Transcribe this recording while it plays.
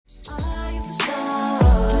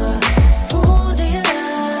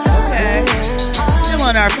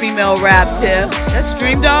our female rap tip. That's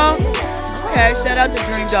Dream Doll. Okay, shout out to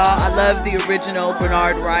Dream Doll. I love the original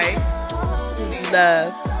Bernard Wright. Who do you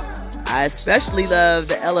love? I especially love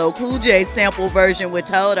the LL Cool J sample version with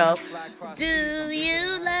Toto. Do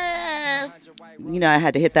you love? You know, I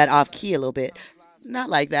had to hit that off key a little bit. Not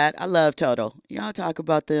like that. I love Toto. Y'all talk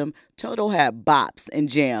about them. Toto had bops and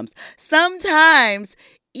jams. Sometimes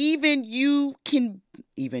you can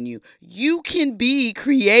be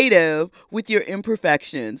creative with your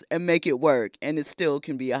imperfections and make it work, and it still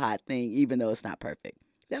can be a hot thing even though it's not perfect.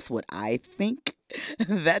 That's what I think.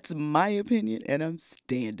 That's my opinion, and I'm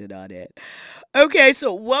standing on it. Okay,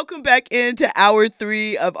 so welcome back into hour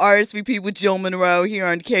 3 of RSVP with Jill Monroe here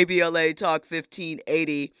on KBLA Talk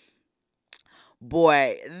 1580.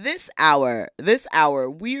 Boy, this hour,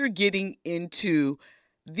 we're getting into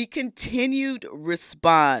the continued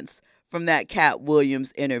response from that Katt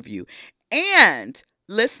Williams interview. And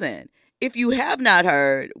listen, if you have not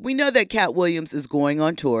heard, we know that Katt Williams is going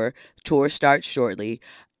on tour. Tour starts shortly.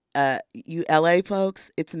 You LA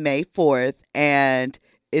folks, it's May 4th, and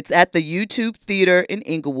it's at the YouTube Theater in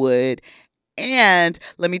Inglewood. And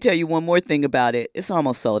let me tell you one more thing about it. It's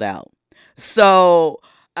almost sold out. So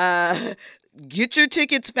get your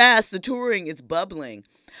tickets fast. The touring is bubbling.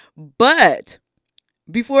 But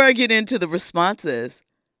before I get into the responses,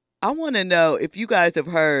 I want to know if you guys have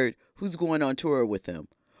heard who's going on tour with him.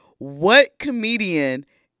 What comedian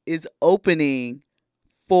is opening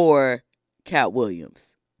for Katt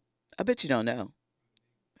Williams? I bet you don't know.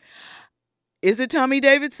 Is it Tommy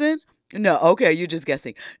Davidson? No. Okay, you're just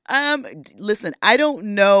guessing. Listen, I don't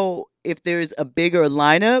know if there's a bigger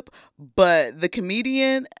lineup, but the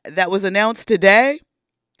comedian that was announced today,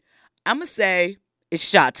 I'm going to say it's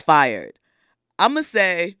shots fired. I'm going to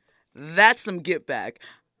say that's some get back.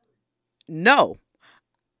 No.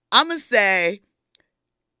 I'm going to say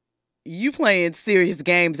you playing serious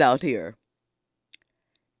games out here.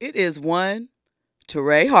 It is one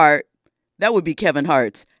Teray Hart. That would be Kevin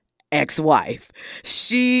Hart's ex-wife.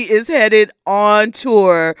 She is headed on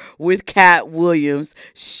tour with Katt Williams.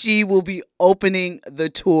 She will be opening the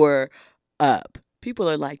tour up. People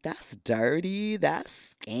are like, that's dirty. That's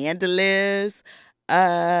scandalous.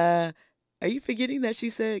 Are you forgetting that she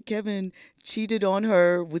said Kevin cheated on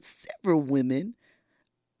her with several women?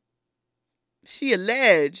 She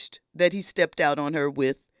alleged that he stepped out on her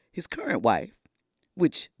with his current wife,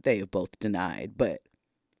 which they have both denied, but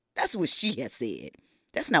that's what she has said.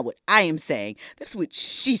 That's not what I am saying. That's what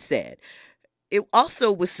she said. It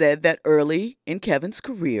also was said that early in Kevin's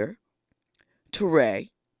career, Teray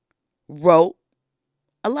wrote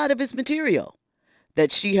a lot of his material,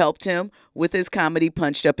 that she helped him with his comedy,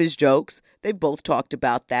 punched up his jokes. They both talked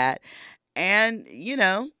about that. And, you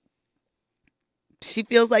know, she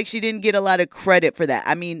feels like she didn't get a lot of credit for that.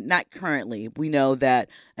 I mean, not currently. We know that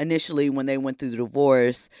initially when they went through the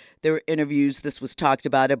divorce, there were interviews. This was talked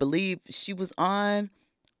about. I believe she was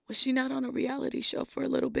she not on a reality show for a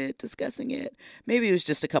little bit discussing it? Maybe it was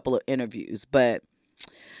just a couple of interviews. But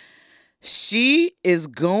she is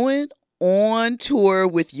going on tour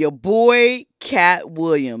with your boy Katt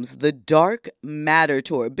Williams, the Dark Matter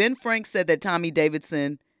tour. Ben Frank said that Tommy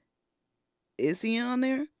Davidson, is he on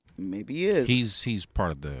there? Maybe he is. He's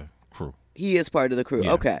part of the crew. He is part of the crew.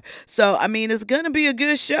 Yeah. Okay. So, I mean, it's going to be a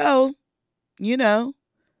good show, you know.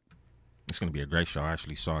 It's going to be a great show. I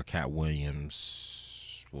actually saw Katt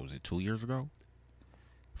Williams, what was it, 2 years ago?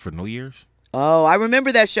 For New Year's. Oh, I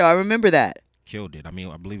remember that show. I remember that. Killed it. I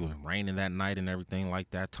mean, I believe it was raining that night and everything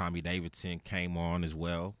like that. Tommy Davidson came on as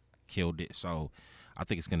well. Killed it. So, I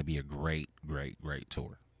think it's going to be a great, great, great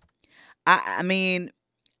tour. I mean,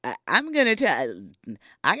 I'm going to tell,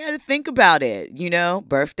 I got to think about it. You know,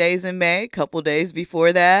 birthday's in May, a couple days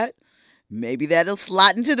before that. Maybe that'll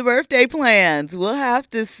slot into the birthday plans. We'll have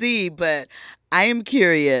to see, but I am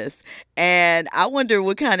curious. And I wonder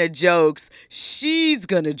what kind of jokes she's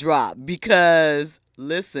going to drop because,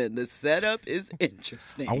 listen, the setup is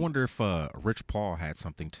interesting. I wonder if Rich Paul had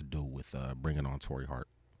something to do with bringing on Torrey Hart.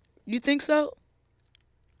 You think so?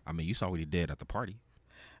 I mean, you saw what he did at the party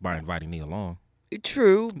by inviting me along.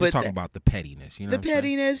 True, but just talking about the pettiness, you know. The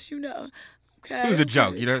pettiness, you know. Okay. It was a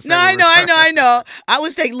joke, you know. No, I know. I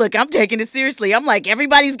was I'm taking it seriously. I'm like,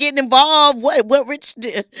 everybody's getting involved. What Rich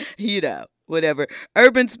did, you know, whatever.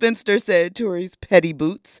 Urban Spinster said Tori's petty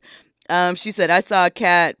boots. She said, I saw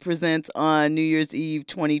Katt presents on New Year's Eve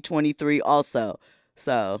 2023 also.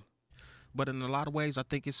 So, but in a lot of ways, I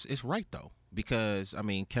think it's right though, because I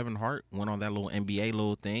mean, Kevin Hart went on that little NBA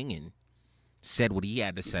little thing and said what he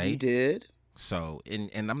had to say. He did. So,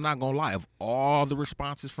 and I'm not going to lie, of all the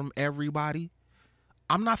responses from everybody,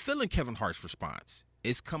 I'm not feeling Kevin Hart's response.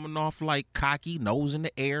 It's coming off like cocky, nose in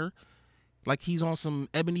the air, like he's on some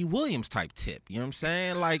Ebony Williams type tip. You know what I'm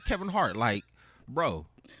saying? Like Kevin Hart, like, bro,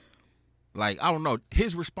 like I don't know.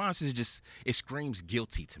 His response is just it screams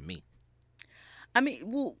guilty to me. I mean,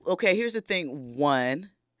 well, okay, here's the thing. One,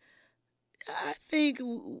 I think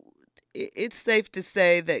it's safe to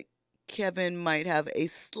say that Kevin might have a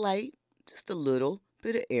slight, just a little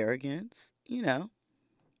bit of arrogance, you know.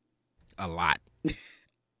 A lot.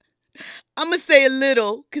 I'm going to say a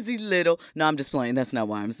little because he's little. No, I'm just playing. That's not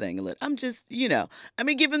why I'm saying a little. I'm just, I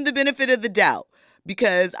mean, give him the benefit of the doubt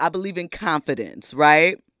because I believe in confidence,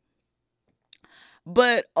 right?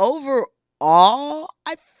 But overall,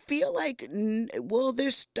 I feel like, well,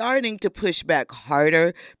 they're starting to push back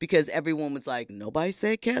harder because everyone was like, nobody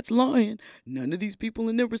said Katt's lying. None of these people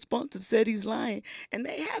in their response have said he's lying. And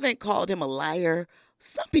they haven't called him a liar.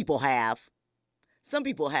 Some people have. Some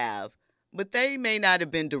people have. But they may not have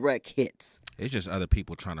been direct hits. It's just other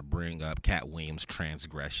people trying to bring up Katt Williams'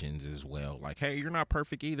 transgressions as well. Like, hey, you're not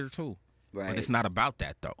perfect either, too. Right. But it's not about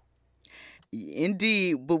that, though.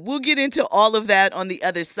 Indeed, but we'll get into all of that on the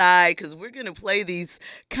other side because we're going to play these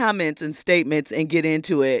comments and statements and get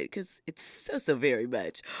into it because it's so very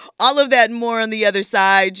much. All of that and more on the other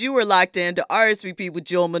side. You are locked into RSVP with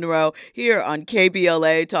Jill Monroe here on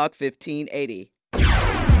KBLA Talk 1580.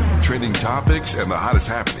 Trending topics and the hottest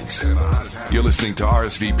happenings. You're listening to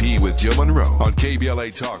RSVP with Jill Monroe on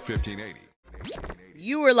KBLA Talk 1580.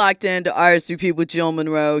 You are locked into RSVP with Jill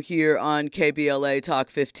Monroe here on KBLA Talk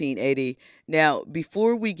 1580. Now,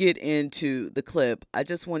 before we get into the clip, I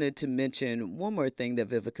just wanted to mention one more thing that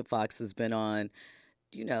Vivica Fox has been on,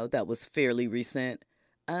 that was fairly recent.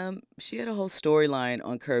 She had a whole storyline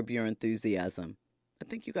on Curb Your Enthusiasm. I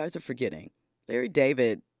think you guys are forgetting. Larry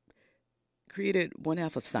David created one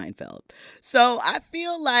half of Seinfeld. So I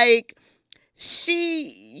feel like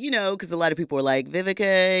she, because a lot of people are like,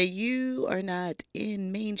 Vivica, you are not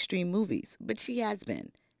in mainstream movies. But she has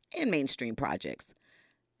been in mainstream projects.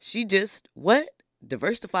 She just,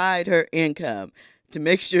 diversified her income to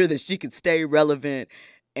make sure that she could stay relevant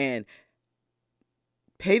and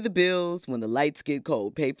pay the bills when the lights get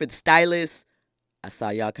cold. Pay for the stylist. I saw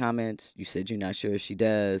y'all comments. You said you're not sure if she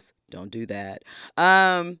does. Don't do that.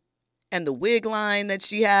 And the wig line that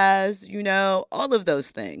she has, all of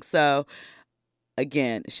those things. So,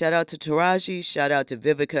 again, shout out to Taraji, shout out to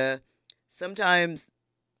Vivica. Sometimes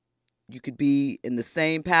you could be in the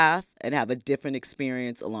same path and have a different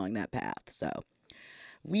experience along that path. So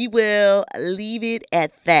we will leave it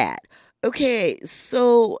at that. Okay,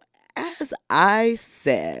 so as I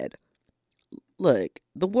said, look,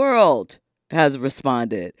 the world has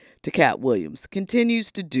responded to Katt Williams,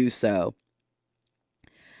 continues to do so.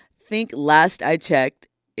 Think last I checked,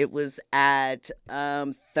 it was at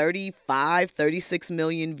 36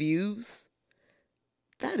 million views.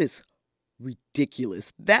 That is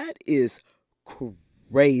ridiculous. That is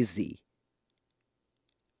crazy.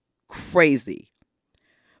 Crazy.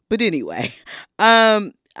 But anyway,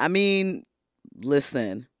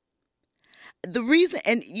 listen. The reason,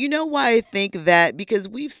 and you know why I think that? Because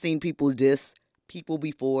we've seen people diss people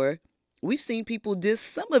before. We've seen people diss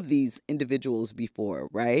some of these individuals before,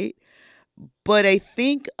 right? But I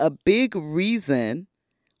think a big reason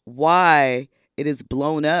why it is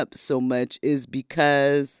blown up so much is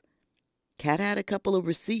because Katt had a couple of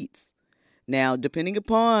receipts. Now, depending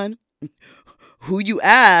upon who you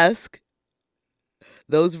ask,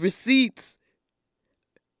 those receipts,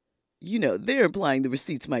 they're implying the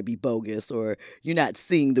receipts might be bogus or you're not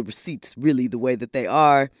seeing the receipts really the way that they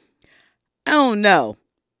are. I don't know.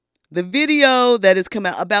 The video that has come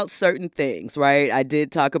out about certain things, right? I did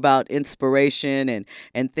talk about inspiration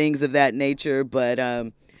and things of that nature, but,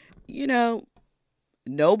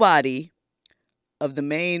 nobody of the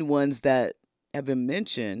main ones that have been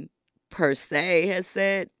mentioned per se has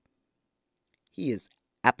said he is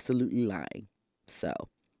absolutely lying. So,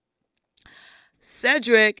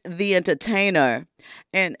 Cedric the Entertainer,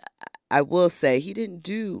 and I will say he didn't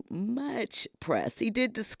do much press. He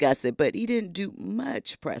did discuss it, but he didn't do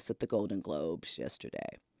much press at the Golden Globes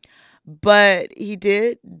yesterday. But he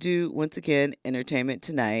did do, once again, Entertainment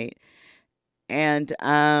Tonight. And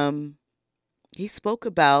he spoke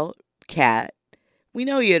about Katt. We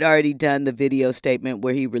know he had already done the video statement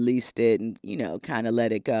where he released it and, kind of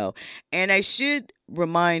let it go. And I should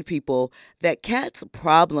remind people that Katt's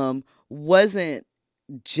problem wasn't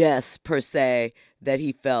just per se that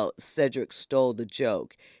he felt Cedric stole the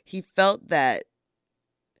joke. He felt that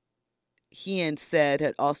he and Ced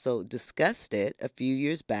had also discussed it a few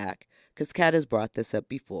years back, because Katt has brought this up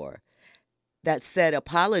before, that Ced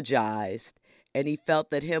apologized, and he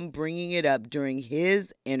felt that him bringing it up during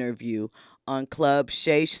his interview on Club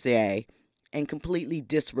Shay Shay and completely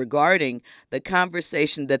disregarding the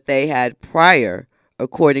conversation that they had prior,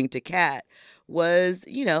 according to Katt, was,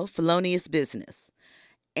 felonious business.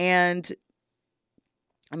 And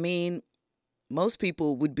I mean, most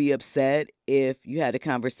people would be upset if you had a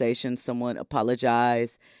conversation, someone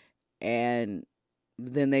apologized, and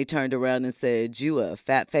then they turned around and said, "You a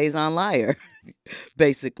fat Faizon liar,"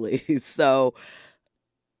 basically. So,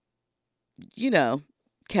 you know,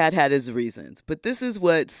 Katt had his reasons. But this is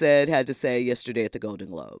what Ced had to say yesterday at the Golden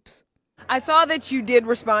Globes. I saw that you did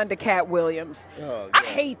respond to Katt Williams. Oh, I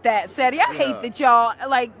hate that, Ceddy. I hate that y'all,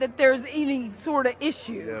 that there's any sort of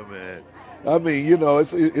issue. Yeah, man. I mean,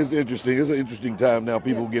 it's interesting. It's an interesting time now.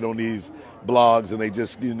 People get on these blogs and they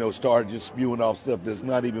just, start just spewing off stuff that's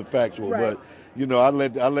not even factual. Right. But, I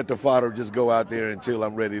let the fodder just go out there until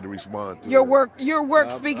I'm ready to respond to Your it.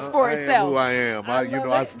 work speaks for I itself. am who I am.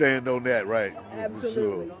 I stand on that, right? Absolutely. For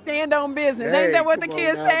sure. Stand on business. Hey, Ain't that what the come on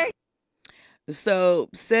kids now. say? So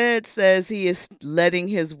Ced says he is letting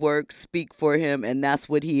his work speak for him, and that's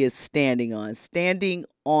what he is standing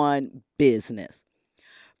on business.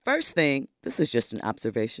 First thing, this is just an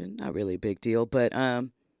observation, not really a big deal, but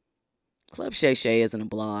Club Shay Shay isn't a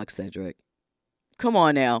blog, Cedric. Come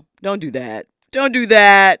on now, don't do that. Don't do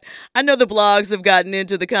that. I know the blogs have gotten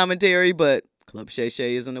into the commentary, but Club Shay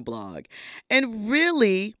Shay isn't a blog. And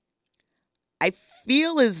really, I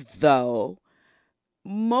feel as though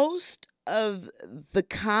most of the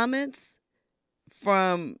comments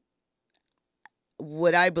from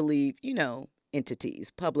what I believe, entities,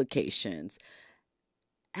 publications,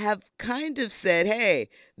 have kind of said, hey,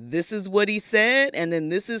 this is what he said, and then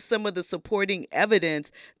this is some of the supporting evidence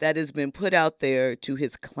that has been put out there to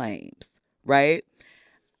his claims, right?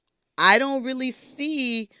 I don't really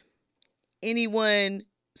see anyone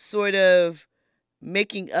sort of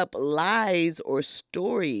making up lies or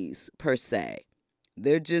stories per se.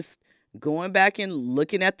 They're just going back and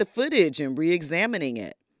looking at the footage and re-examining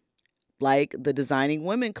it, like the Designing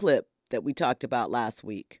Women clip that we talked about last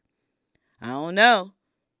week. I don't know.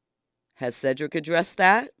 Has Cedric addressed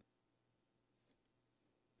that?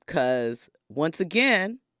 Because once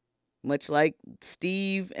again, much like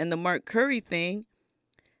Steve and the Mark Curry thing,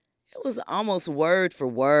 it was almost word for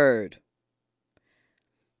word.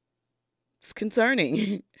 It's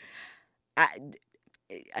concerning. I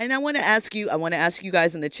want to ask you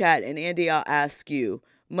guys in the chat, and Andy, I'll ask you.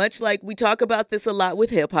 Much like we talk about this a lot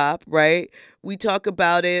with hip hop, right? We talk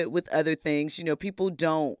about it with other things. People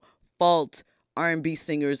don't fault R&B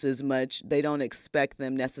singers as much. They don't expect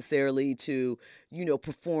them necessarily to,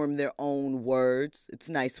 perform their own words. It's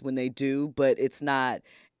nice when they do, but it's not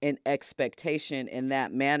an expectation in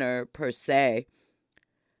that manner per se.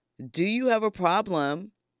 Do you have a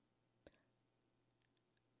problem?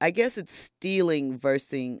 I guess it's stealing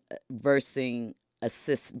versus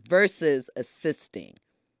assisting.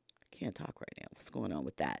 I can't talk right now. What's going on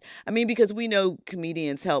with that? I mean, because we know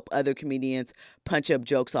comedians help other comedians punch up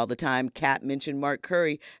jokes all the time. Katt mentioned Mark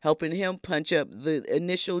Curry helping him punch up the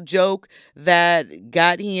initial joke that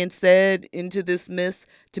got he and Ced into this mess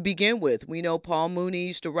to begin with. We know Paul Mooney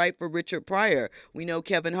used to write for Richard Pryor. We know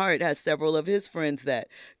Kevin Hart has several of his friends that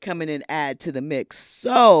come in and add to the mix.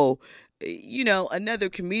 So, another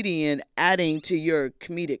comedian adding to your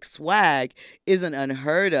comedic swag isn't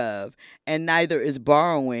unheard of, and neither is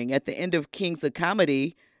borrowing. At the end of Kings of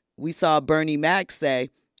Comedy, we saw Bernie Mac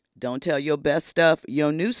say, don't tell your best stuff,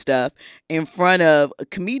 your new stuff, in front of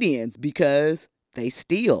comedians because they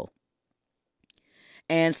steal.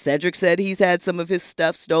 And Cedric said he's had some of his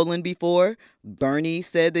stuff stolen before. Bernie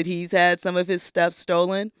said that he's had some of his stuff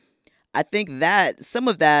stolen. I think that some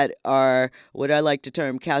of that are what I like to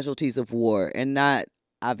term casualties of war, and not,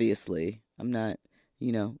 obviously, I'm not,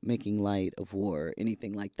 making light of war or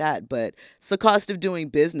anything like that, but it's the cost of doing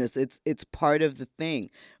business. It's part of the thing.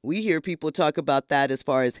 We hear people talk about that as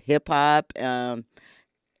far as hip hop,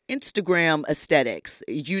 Instagram aesthetics.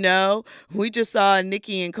 We just saw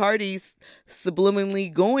Nicki and Cardi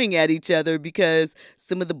subliminally going at each other because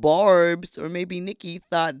some of the barbs, or maybe Nicki,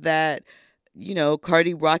 thought that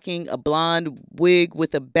Cardi rocking a blonde wig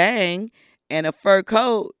with a bang and a fur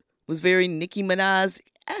coat was very Nicki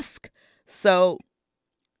Minaj-esque. So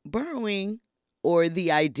borrowing, or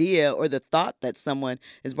the idea or the thought that someone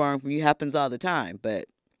is borrowing from you, happens all the time. But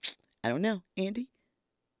I don't know, Andy?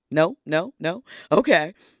 No?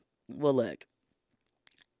 Okay. Well, look,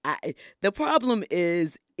 the problem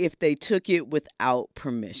is if they took it without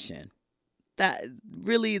permission.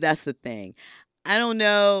 That's the thing. I don't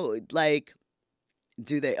know,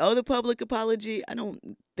 do they owe the public apology? I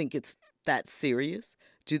don't think it's that serious.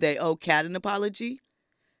 Do they owe Katt an apology?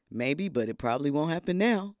 Maybe, but it probably won't happen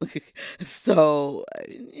now. So,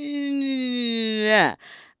 yeah,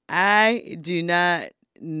 I do not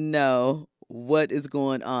know what is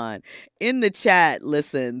going on. In the chat,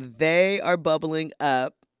 listen, they are bubbling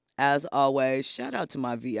up as always. Shout out to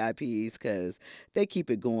my VIPs because they keep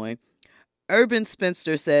it going. Urban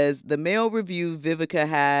Spinster says the male review Vivica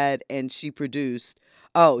had and she produced.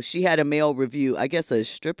 Oh, she had a male review. I guess a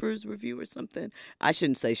strippers review or something. I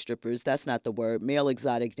shouldn't say strippers. That's not the word. Male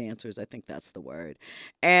exotic dancers. I think that's the word.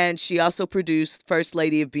 And she also produced First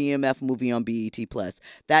Lady of BMF movie on BET Plus.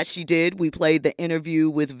 That she did. We played the interview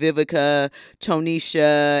with Vivica,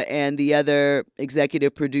 Tonisha, and the other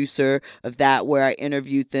executive producer of that where I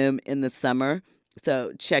interviewed them in the summer.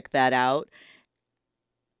 So check that out.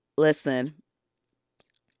 Listen,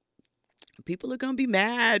 people are going to be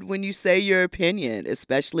mad when you say your opinion,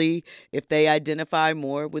 especially if they identify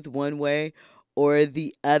more with one way or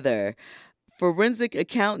the other. Forensic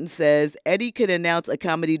Accountant says Eddie could announce a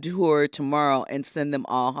comedy tour tomorrow and send them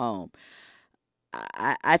all home.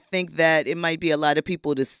 I think that it might be a lot of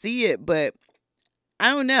people to see it, but I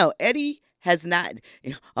don't know. Eddie has not,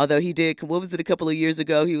 although he did, what was it, a couple of years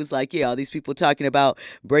ago? He was like, yeah, all these people talking about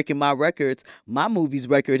breaking my records. My movie's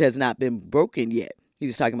record has not been broken yet. He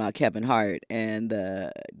was talking about Kevin Hart and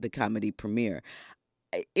the comedy premiere.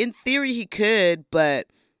 In theory, he could, but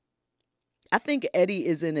I think Eddie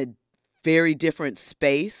is in a very different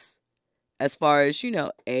space as far as,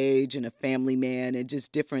 age and a family man and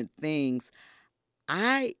just different things.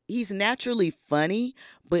 He's naturally funny,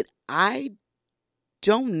 but I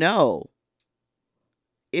don't know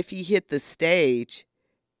if he hit the stage,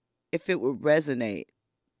 if it would resonate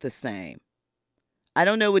the same. I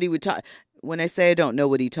don't know what he would talk. When I say I don't know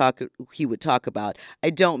what he would talk about, I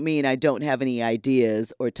don't mean I don't have any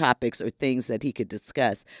ideas or topics or things that he could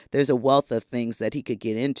discuss. There's a wealth of things that he could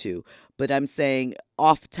get into. But I'm saying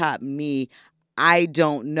off top me, I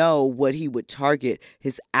don't know what he would target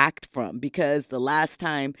his act from, because the last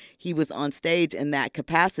time he was on stage in that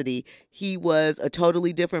capacity, he was a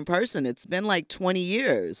totally different person. It's been like 20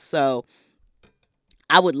 years. So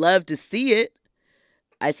I would love to see it.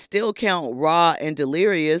 I still count Raw and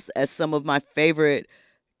Delirious as some of my favorite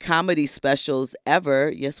comedy specials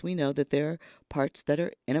ever. Yes, we know that there are parts that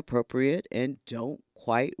are inappropriate and don't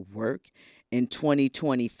quite work in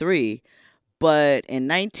 2023. But in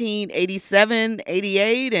 1987,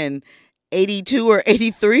 88, and 82 or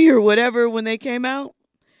 83 or whatever when they came out,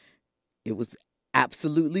 it was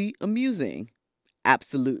absolutely amusing.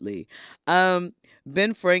 Absolutely.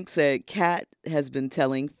 Ben Frank said Katt has been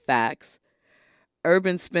telling facts.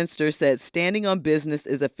 Urban Spinster said standing on business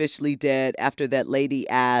is officially dead after that lady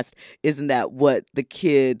asked, isn't that what the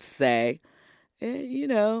kids say?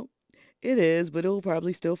 It is, but it will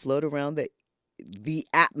probably still float around the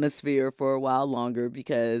atmosphere for a while longer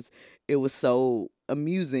because it was so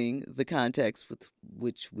amusing, the context with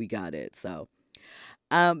which we got it. So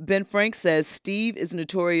Ben Frank says Steve is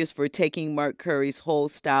notorious for taking Mark Curry's whole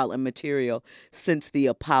style and material since the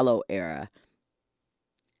Apollo era.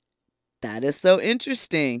 That is so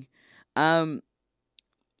interesting. Mark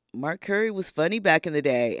Curry was funny back in the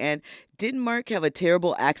day. And didn't Mark have a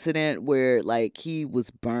terrible accident where like he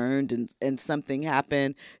was burned and something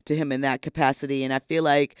happened to him in that capacity? And I feel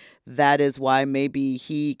like that is why maybe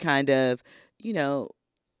he kind of,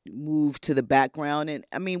 moved to the background. And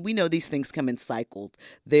I mean, we know these things come in cycles.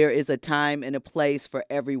 There is a time and a place for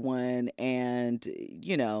everyone. And,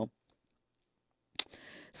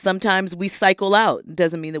 sometimes we cycle out.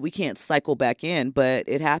 Doesn't mean that we can't cycle back in, but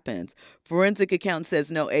it happens. Forensic Accountant says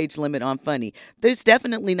no age limit on funny. There's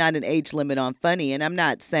definitely not an age limit on funny, and I'm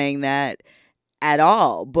not saying that at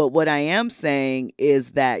all. But what I am saying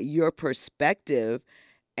is that your perspective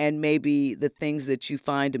and maybe the things that you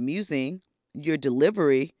find amusing, your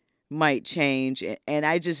delivery might change. And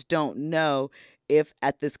I just don't know if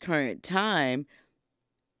at this current time,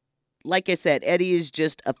 like I said, Eddie is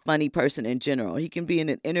just a funny person in general. He can be in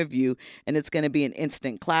an interview and it's going to be an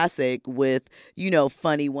instant classic with,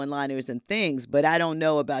 funny one-liners and things. But I don't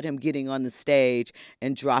know about him getting on the stage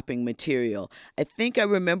and dropping material. I think I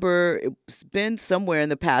remember it's been somewhere in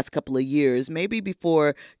the past couple of years, maybe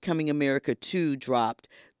before Coming America 2 dropped.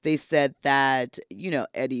 They said that,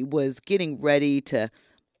 Eddie was getting ready to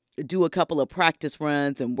do a couple of practice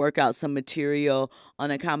runs and work out some material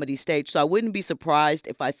on a comedy stage. So I wouldn't be surprised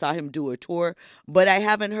if I saw him do a tour, but I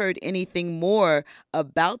haven't heard anything more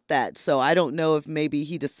about that. So I don't know if maybe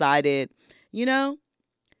he decided,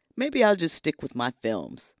 maybe I'll just stick with my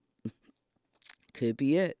films. Could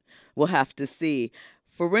be it. We'll have to see.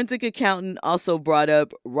 Forensic Accountant also brought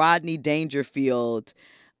up Rodney Dangerfield.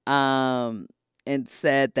 and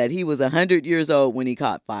said that he was 100 years old when he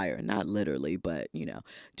caught fire. Not literally, but,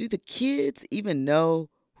 do the kids even know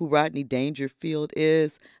who Rodney Dangerfield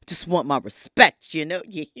is? I just want my respect,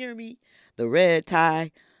 you hear me? The red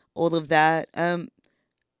tie, all of that.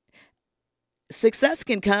 Success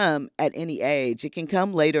can come at any age. It can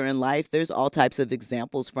come later in life. There's all types of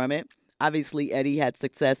examples from it. Obviously, Eddie had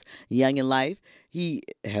success young in life. He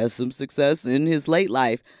has some success in his late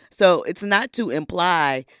life. So it's not to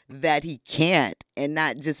imply that he can't, and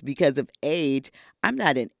not just because of age. I'm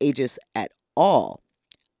not an ageist at all.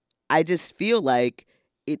 I just feel like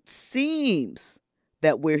it seems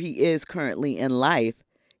that where he is currently in life,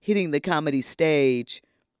 hitting the comedy stage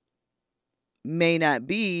may not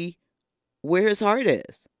be where his heart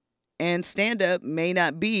is. And stand-up may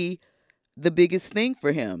not be the biggest thing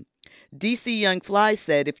for him. DC Young Fly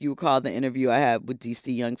said, if you recall the interview I had with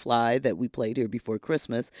DC Young Fly that we played here before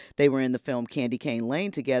Christmas, they were in the film Candy Cane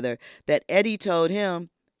Lane together, that Eddie told him,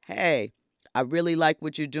 hey, I really like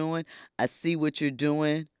what you're doing. I see what you're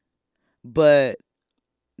doing, but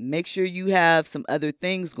make sure you have some other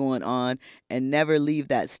things going on and never leave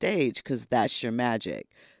that stage, because that's your magic.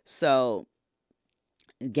 So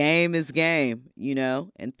game is game,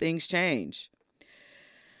 and things change.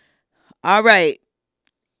 All right.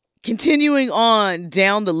 Continuing on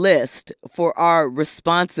down the list for our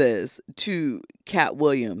responses to Katt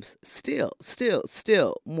Williams. Still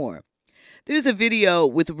more. There's a video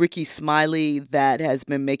with Ricky Smiley that has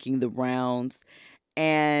been making the rounds,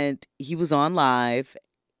 and he was on live,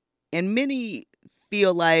 and many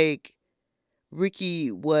feel like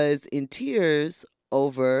Ricky was in tears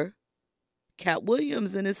over Katt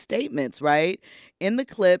Williams and his statements, right? In the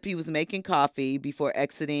clip, he was making coffee before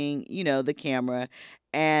exiting, the camera,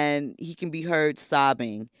 and he can be heard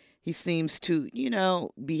sobbing. He seems to,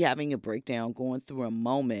 be having a breakdown, going through a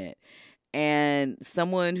moment. And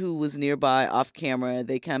someone who was nearby off camera,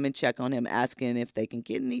 they come and check on him, asking if they can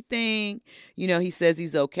get anything. He says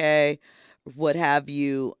he's okay, what have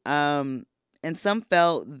you. And some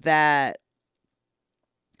felt that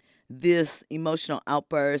this emotional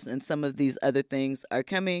outburst and some of these other things are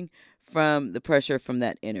coming from the pressure from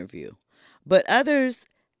that interview. But others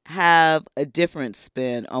have a different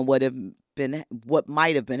spin on what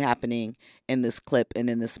might have been happening in this clip and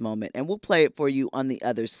in this moment. And we'll play it for you on the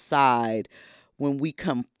other side when we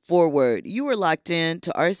come forward. You are locked in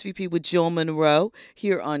to RSVP with Jill Monroe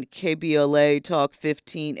here on KBLA Talk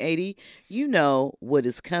 1580. You know what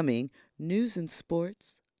is coming. News and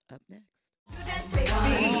sports up next.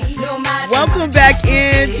 Welcome back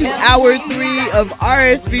into hour 3 of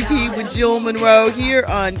RSVP with Jill Monroe here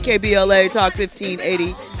on KBLA Talk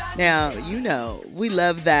 1580. Now, we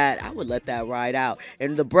love that. I would let that ride out.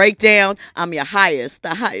 And the breakdown, I'm your highest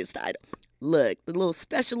item. Look, the little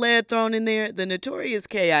special ed thrown in there, the Notorious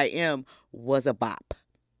K.I.M. was a bop.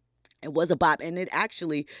 It was a bop, and it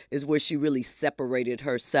actually is where she really separated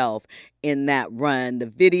herself in that run. The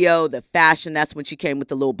video, the fashion, that's when she came with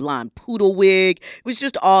the little blonde poodle wig. It was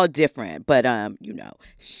just all different. But,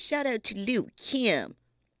 shout out to Lil' Kim.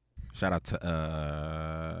 Shout out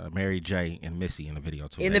to Mary J. and Missy in the video,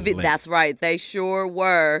 too. That's right. They sure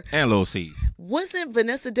were. And Lil C's. Wasn't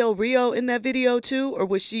Vanessa Del Rio in that video, too? Or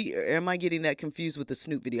was she, or am I getting that confused with the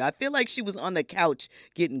Snoop video? I feel like she was on the couch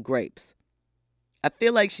getting grapes. I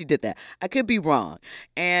feel like she did that. I could be wrong.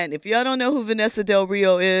 And if y'all don't know who Vanessa Del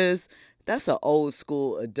Rio is, that's an old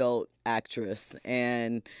school adult actress.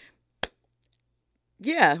 And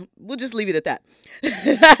yeah, we'll just leave it at that.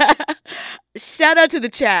 Shout out to the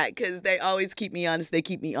chat, because they always keep me honest. They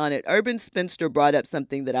keep me on it. Urban Spinster brought up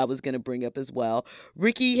something that I was going to bring up as well.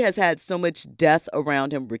 Ricky has had so much death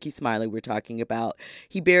around him. Ricky Smiley we're talking about.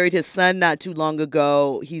 He buried his son not too long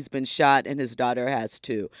ago. He's been shot, and his daughter has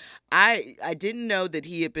too. I didn't know that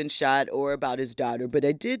he had been shot or about his daughter, but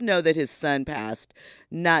I did know that his son passed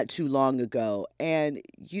not too long ago. And,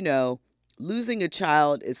 losing a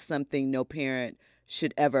child is something no parent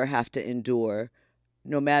should ever have to endure,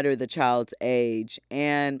 no matter the child's age.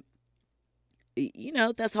 And,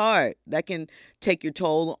 that's hard. That can take your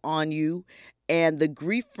toll on you. And the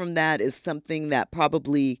grief from that is something that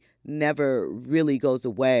probably never really goes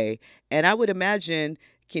away. And I would imagine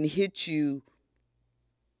can hit you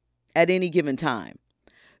at any given time.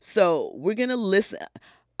 So we're going to listen.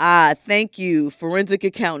 Thank you. Forensic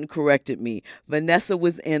accountant corrected me. Vanessa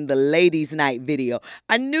was in the Ladies Night video.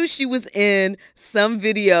 I knew she was in some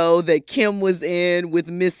video that Kim was in with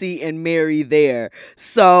Missy and Mary there.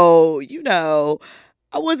 So,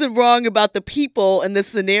 I wasn't wrong about the people and the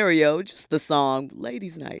scenario, just the song.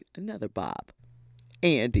 Ladies Night, another Bob.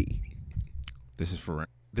 Andy. This is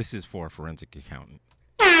for a forensic accountant.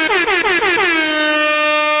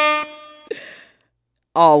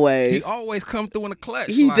 Always. He always come through in the clutch.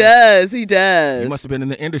 He like, does. He does. He must have been in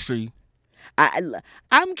the industry.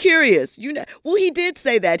 I'm curious. Well, he did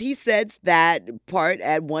say that. He said that part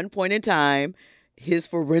at one point in time, his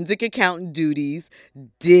forensic accountant duties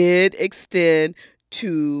did extend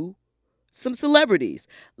to some celebrities.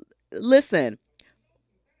 Listen,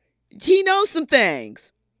 he knows some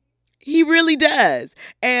things. He really does.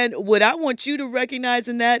 And what I want you to recognize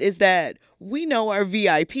in that is that we know our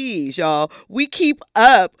VIPs, y'all. We keep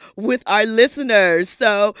up with our listeners.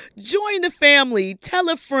 So join the family, tell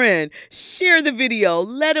a friend, share the video,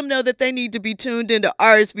 let them know that they need to be tuned into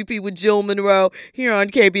RSVP with Jill Monroe here on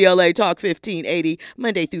KBLA Talk 1580,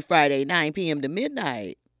 Monday through Friday, 9 p.m. to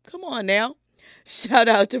midnight. Come on now. Shout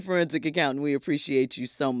out to Forensic Accountant. We appreciate you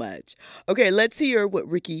so much. Okay, let's hear what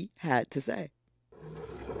Ricky had to say.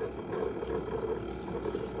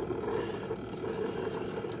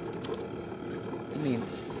 I mean,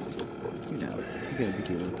 I'm going to be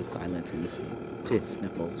dealing with the silence and listening to his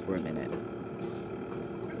sniffles for a minute.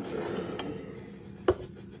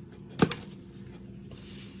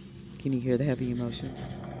 Can you hear the heavy emotion?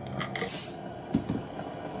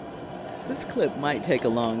 This clip might take a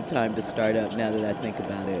long time to start up now that I think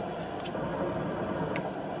about it.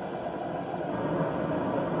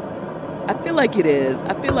 I feel like it is.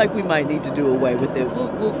 I feel like we might need to do away with it.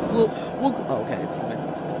 We'll okay.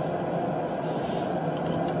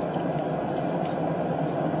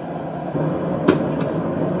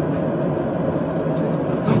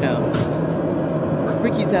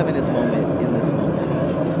 Ricky's having his moment in this moment.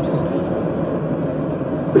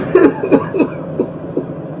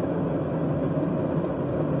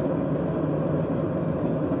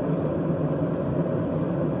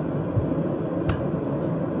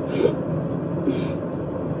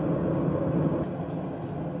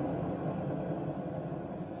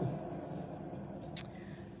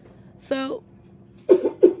 So,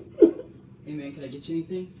 hey man, can I get you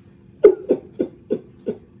anything?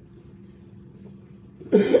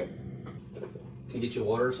 Can I get you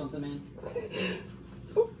water or something, man?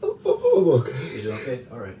 Oh, okay. You doing okay?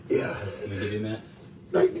 All right. Yeah. Can we give you a minute?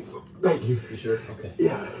 Thank you. You sure? Okay.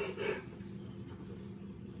 Yeah.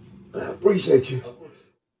 I appreciate you. Of course.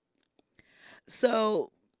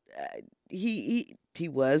 So, he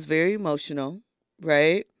was very emotional,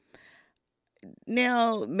 right?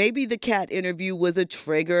 Now, maybe the Katt interview was a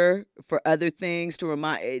trigger for other things to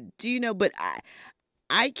remind. But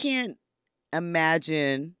I can't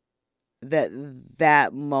imagine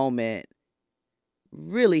that moment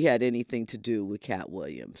really had anything to do with Katt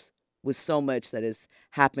Williams, with so much that has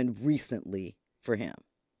happened recently for him.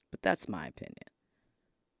 But that's my opinion.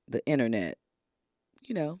 The internet,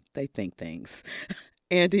 they think things.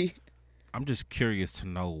 Andy? I'm just curious to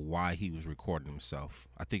know why he was recording himself.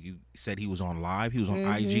 I think you said he was on live. He was on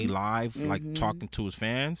IG live, like talking to his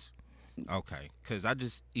fans. Okay. Because I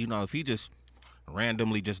just, if he just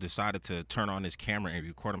randomly just decided to turn on his camera and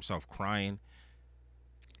record himself crying,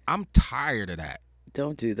 I'm tired of that.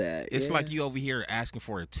 Don't do that. It's like you over here asking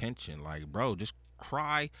for attention. Like, bro, just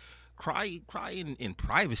cry in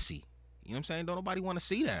privacy. You know what I'm saying? Don't nobody want to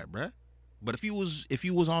see that, bruh. But if you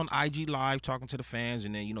was on IG live talking to the fans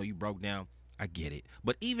and then you broke down, I get it.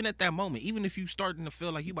 But even at that moment, even if you starting to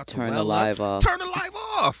feel like you about to turn the live off. Turn the live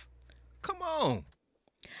off. Come on.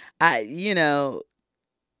 I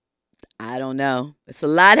don't know. It's a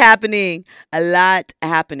lot happening.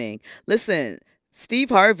 Listen, Steve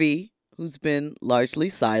Harvey, who's been largely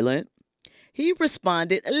silent, he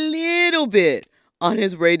responded a little bit on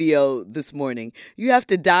his radio this morning. You have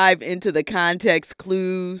to dive into the context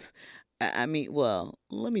clues. Let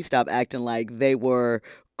me stop acting like they were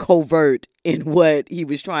covert in what he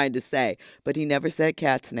was trying to say. But he never said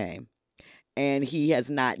Katt's name. And he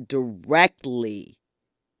has not directly,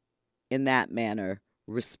 in that manner,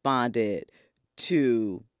 responded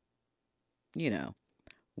to,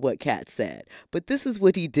 what Katt said. But this is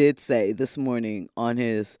what he did say this morning on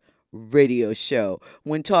his radio show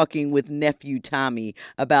when talking with Nephew Tommy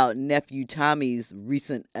about Nephew Tommy's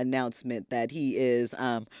recent announcement that he is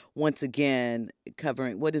once again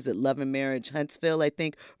covering, what is it, Love and Marriage Huntsville, I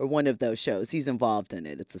think, or one of those shows. He's involved in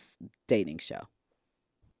it. It's a dating show.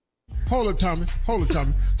 Hold it, Tommy.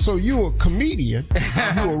 So you a comedian,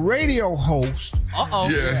 you a radio host.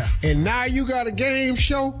 Yes. And now you got a game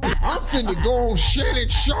show? I'm finna go on Shannon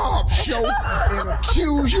Sharpe show and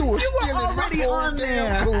accuse you of stealing my whole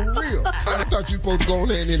damn career. I thought you were supposed to go on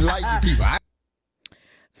there and enlighten people.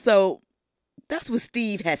 So that's what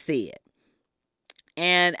Steve has said.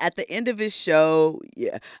 And at the end of his show,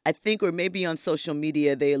 I think, or maybe on social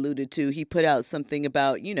media, they alluded to, he put out something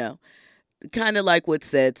about, kind of like what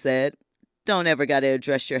said, don't ever got to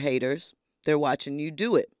address your haters. They're watching you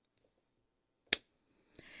do it.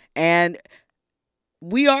 And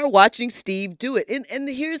we are watching Steve do it. And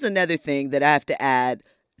here's another thing that I have to add.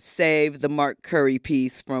 Save the Mark Curry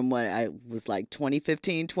piece from what I was like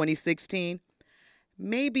 2015, 2016.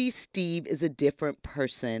 Maybe Steve is a different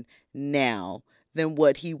person now than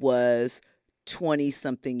what he was 20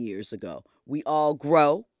 something years ago. We all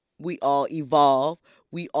grow, we all evolve,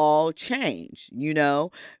 we all change, you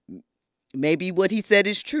know? Maybe what he said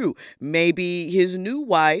is true. Maybe his new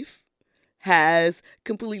wife has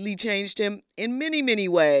completely changed him in many, many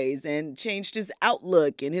ways and changed his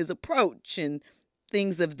outlook and his approach and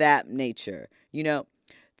things of that nature, you know?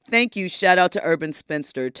 Thank you. Shout out to Urban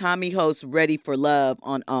Spinster. Tommy hosts Ready for Love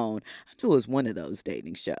on OWN. I knew it was one of those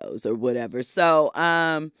dating shows or whatever. So,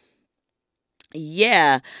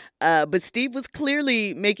 yeah. But Steve was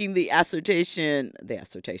clearly making the assertion that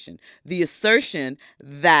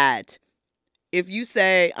if you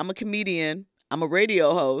say, I'm a comedian, I'm a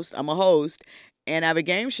radio host, I'm a host, and I have a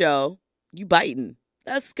game show, you biting.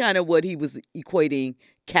 That's kind of what he was equating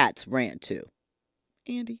Katt's rant to.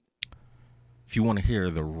 Andy? If you want to hear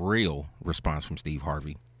the real response from Steve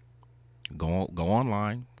Harvey, go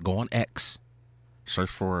online, go on X, search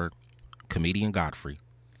for comedian Godfrey,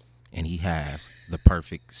 and he has the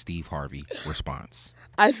perfect Steve Harvey response.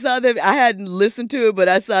 I saw that. I hadn't listened to it, but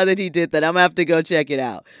I saw that he did that. I'm gonna have to go check it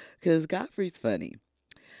out because Godfrey's funny.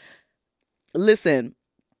 Listen,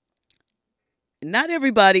 not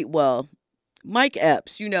everybody. Well, Mike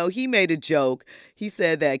Epps, you know, he made a joke. He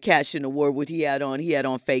said that Katt shouldn't have wore what he had on. He had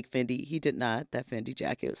on fake Fendi. He did not. That Fendi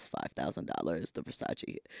jacket was $5,000. The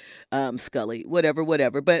Versace, Scully,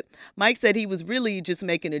 whatever. But Mike said he was really just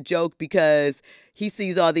making a joke because he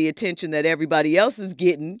sees all the attention that everybody else is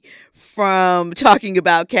getting from talking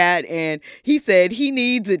about Katt. And he said he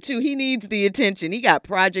needs it too. He needs the attention. He got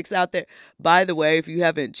projects out there. By the way, if you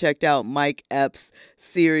haven't checked out Mike Epps'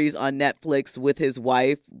 series on Netflix with his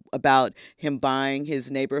wife about him buying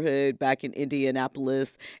his neighborhood back in Indianapolis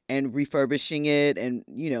and refurbishing it and,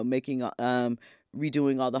 you know, making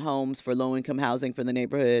redoing all the homes for low-income housing for the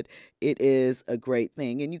neighborhood, it is a great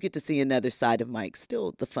thing. And you get to see another side of Mike,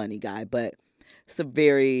 still the funny guy, but it's a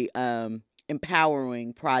very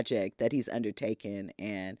empowering project that he's undertaken,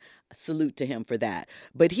 and salute to him for that.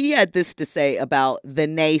 But he had this to say about the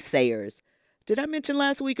naysayers. Did I mention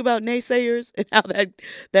last week about naysayers and how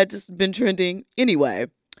that just been trending? Anyway,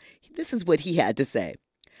 this is what he had to say.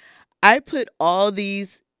 I put all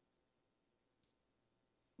these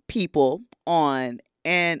people on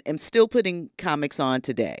and am still putting comics on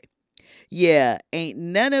today. Yeah, ain't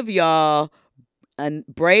none of y'all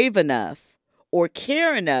brave enough or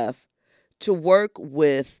care enough to work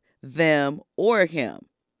with them or him.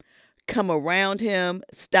 Come around him.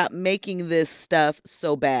 Stop making this stuff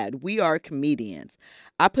so bad. We are comedians.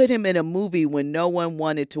 I put him in a movie when no one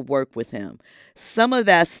wanted to work with him. Some of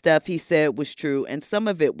that stuff he said was true, and some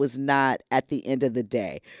of it was not at the end of the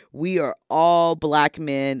day. We are all black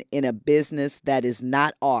men in a business that is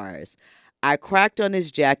not ours. I cracked on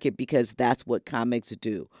his jacket because that's what comics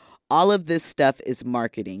do. All of this stuff is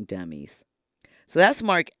marketing, dummies. So that's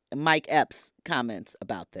Mike Epps' comments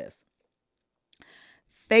about this.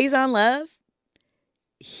 Faizon Love,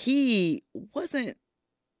 he wasn't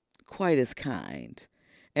quite as kind.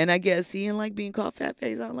 And I guess he didn't like being called Fat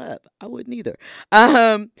Faizon Love. I wouldn't either.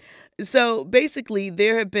 So basically,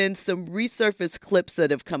 there have been some resurfaced clips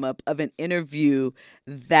that have come up of an interview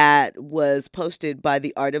that was posted by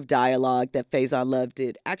The Art of Dialogue that Faizon Love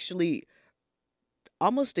did actually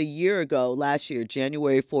almost a year ago, last year,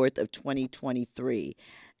 January 4th of 2023.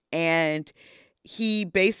 And he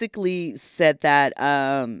basically said that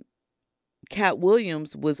Katt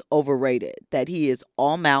Williams was overrated, that he is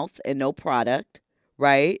all mouth and no product.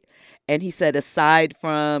 Right? And he said aside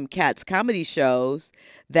from Katt's comedy shows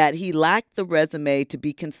that he lacked the resume to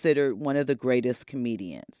be considered one of the greatest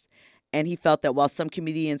comedians. And he felt that while some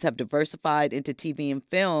comedians have diversified into TV and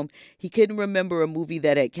film, he couldn't remember a movie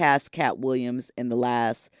that had cast Katt Williams in the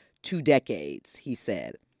last 2 decades, he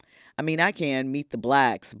said. I mean, I can Meet the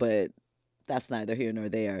Blacks, but that's neither here nor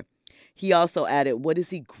there. He also added, what is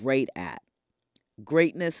he great at?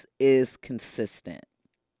 Greatness is consistent.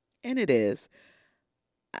 And it is.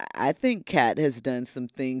 I think Katt has done some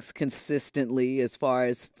things consistently as far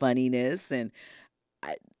as funniness, and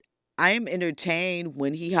I am entertained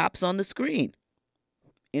when he hops on the screen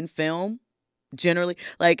in film, generally.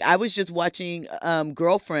 Like, I was just watching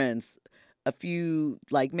Girlfriends a few,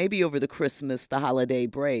 like maybe over the holiday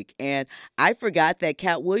break, and I forgot that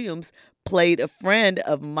Katt Williams played a friend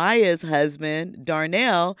of Maya's husband,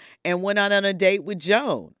 Darnell, and went out on a date with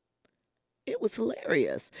Joan. it was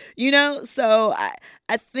hilarious. So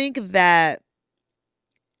I think that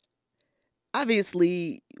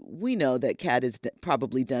obviously we know that Katt has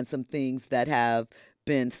probably done some things that have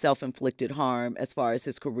been self-inflicted harm as far as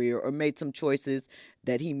his career, or made some choices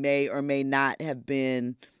that he may or may not have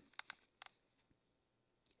been,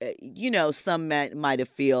 some might have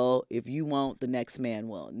feel, if you won't, the next man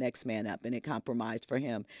will, next man up, and it compromised for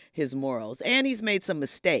him his morals, and he's made some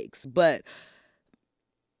mistakes. But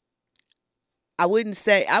I wouldn't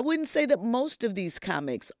say that most of these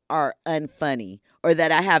comics are unfunny or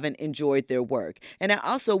that I haven't enjoyed their work. And I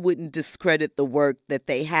also wouldn't discredit the work that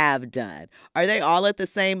they have done. Are they all at the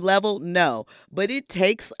same level? No. But it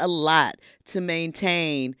takes a lot to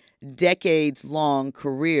maintain decades-long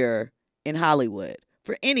career in Hollywood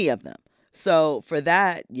for any of them. So for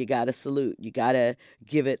that, you got to salute. You got to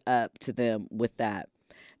give it up to them with that.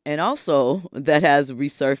 And also, that has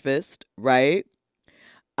resurfaced, right?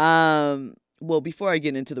 Well, before I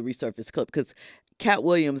get into the resurfaced clip, because Katt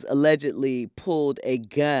Williams allegedly pulled a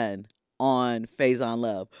gun on Faizon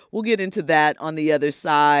Love. We'll get into that on the other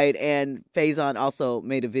side. And Faizon also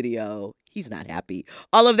made a video. He's not happy.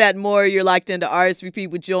 All of that and more. You're locked into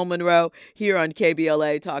RSVP with Jill Monroe here on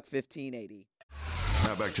KBLA Talk 1580.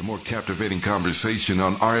 Now back to more captivating conversation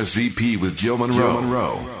on RSVP with Jill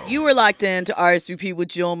Monroe. You were locked into RSVP with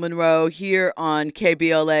Jill Monroe here on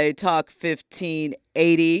KBLA Talk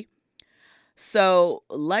 1580. So,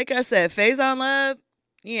 like I said, Faizon Love,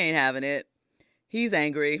 he ain't having it. He's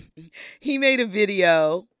angry. He made a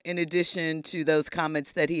video in addition to those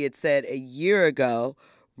comments that he had said a year ago,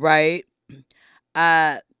 right?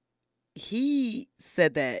 He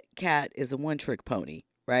said that Katt is a one-trick pony,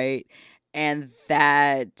 right? And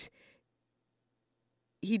that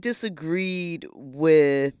he disagreed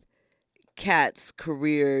with Katt's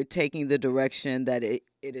career taking the direction that it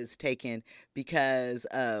is taken because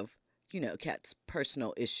of, Katt's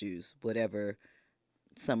personal issues, whatever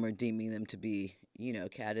some are deeming them to be.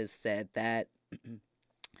 Katt has said that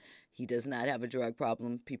he does not have a drug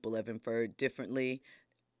problem. People have inferred differently.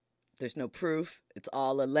 There's no proof. It's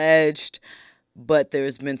all alleged. But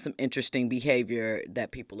there's been some interesting behavior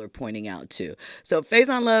that people are pointing out too. So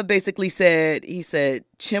Faizon Love basically said,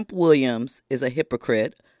 Chimp Williams is a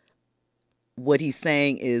hypocrite. What he's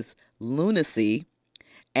saying is lunacy.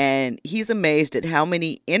 And he's amazed at how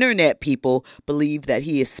many internet people believe that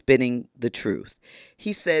he is spitting the truth.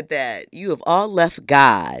 He said that you have all left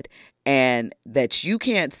God and that you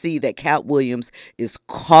can't see that Katt Williams is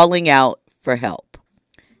calling out for help.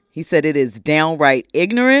 He said it is downright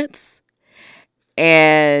ignorance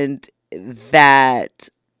and that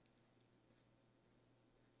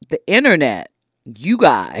the internet, you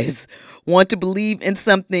guys, want to believe in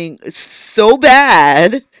something so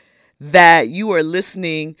bad that you are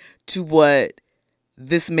listening to what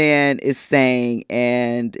this man is saying.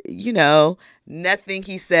 And, nothing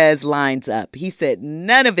he says lines up. He said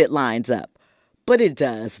none of it lines up. But it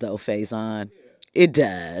does, though, Faizon. It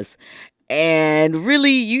does. And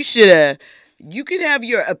really, you could have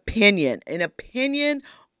your opinion, an opinion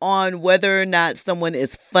on whether or not someone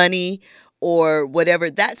is funny or whatever.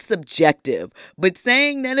 That's subjective. But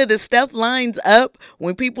saying none of the stuff lines up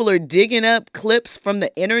when people are digging up clips from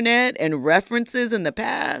the internet and references in the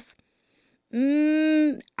past,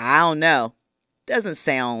 I don't know. Doesn't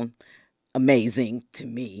sound amazing to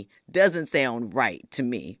me. Doesn't sound right to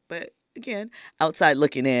me. But again, outside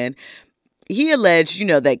looking in, he alleged,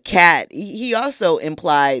 that Katt, he also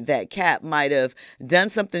implied that Katt might have done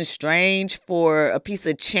something strange for a piece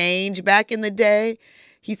of change back in the day.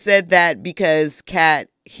 He said that because Katt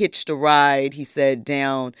hitched a ride, he said,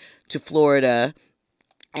 down to Florida,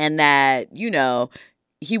 and that,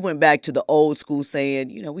 he went back to the old school saying,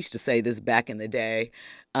 we used to say this back in the day.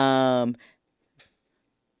 The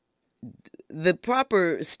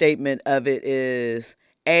proper statement of it is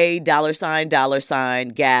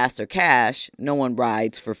 $, gas or cash. No one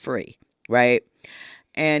rides for free, right?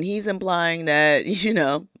 And he's implying that,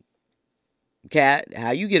 Katt,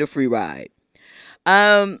 how you get a free ride?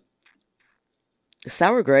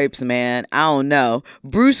 Sour grapes, man. I don't know.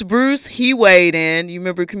 Bruce, he weighed in. You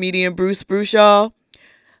remember comedian Bruce, y'all?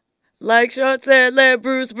 Like Short said, let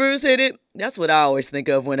Bruce hit it. That's what I always think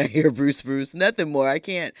of when I hear Bruce. Nothing more.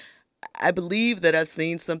 I believe that I've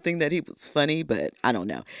seen something that he was funny, but I don't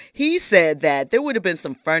know. He said that there would have been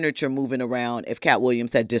some furniture moving around if Katt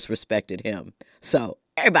Williams had disrespected him. So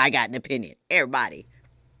everybody got an opinion. Everybody.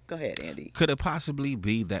 Go ahead, Andy. Could it possibly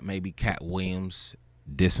be that maybe Katt Williams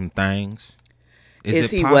did some things?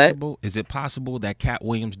 Is he possible? what? Is it possible that Katt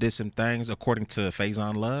Williams did some things according to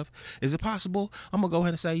Faizon Love? Is it possible? I'm going to go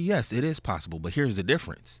ahead and say yes, it is possible. But here's the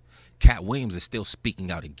difference. Katt Williams is still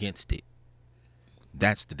speaking out against it.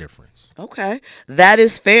 That's the difference. Okay. That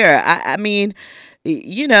is fair. I mean,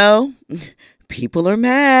 you know, people are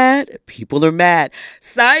mad. People are mad.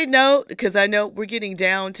 Side note, because I know we're getting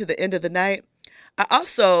down to the end of the night. I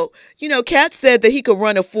also, Katt said that he could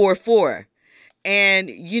run a 4.4. And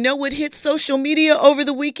you know what hit social media over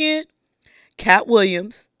the weekend? Katt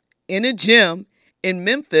Williams in a gym in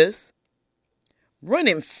Memphis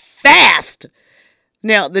running fast.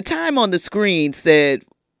 Now, the time on the screen said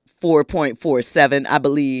 4.47, I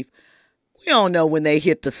believe. We don't know when they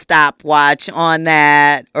hit the stopwatch on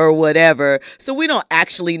that or whatever. So we don't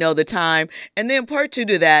actually know the time. And then part two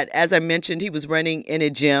to that, as I mentioned, he was running in a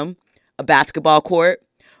gym, a basketball court.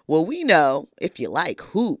 Well, we know if you like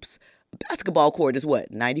hoops, a basketball court is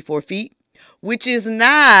what, 94 feet? Which is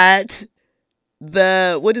not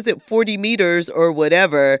the 40 meters or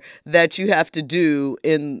whatever that you have to do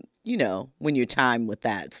in, when you're timed with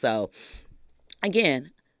that. So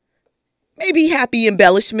again, maybe happy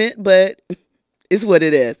embellishment, but it's what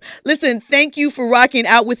it is. Listen, thank you for rocking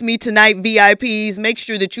out with me tonight, VIPs. Make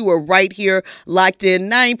sure that you are right here, locked in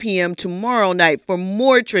 9 p.m. tomorrow night for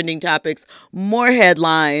more trending topics, more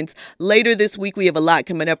headlines. Later this week, we have a lot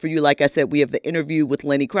coming up for you. Like I said, we have the interview with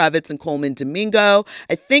Lenny Kravitz and Coleman Domingo.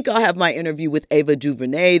 I think I'll have my interview with Ava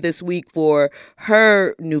DuVernay this week for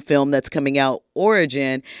her new film that's coming out,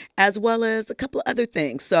 Origin, as well as a couple of other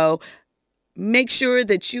things. So make sure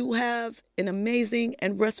that you have an amazing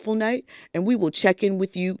and restful night, and we will check in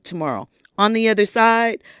with you tomorrow. On the other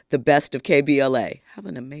side, the best of KBLA. Have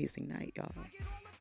an amazing night, y'all.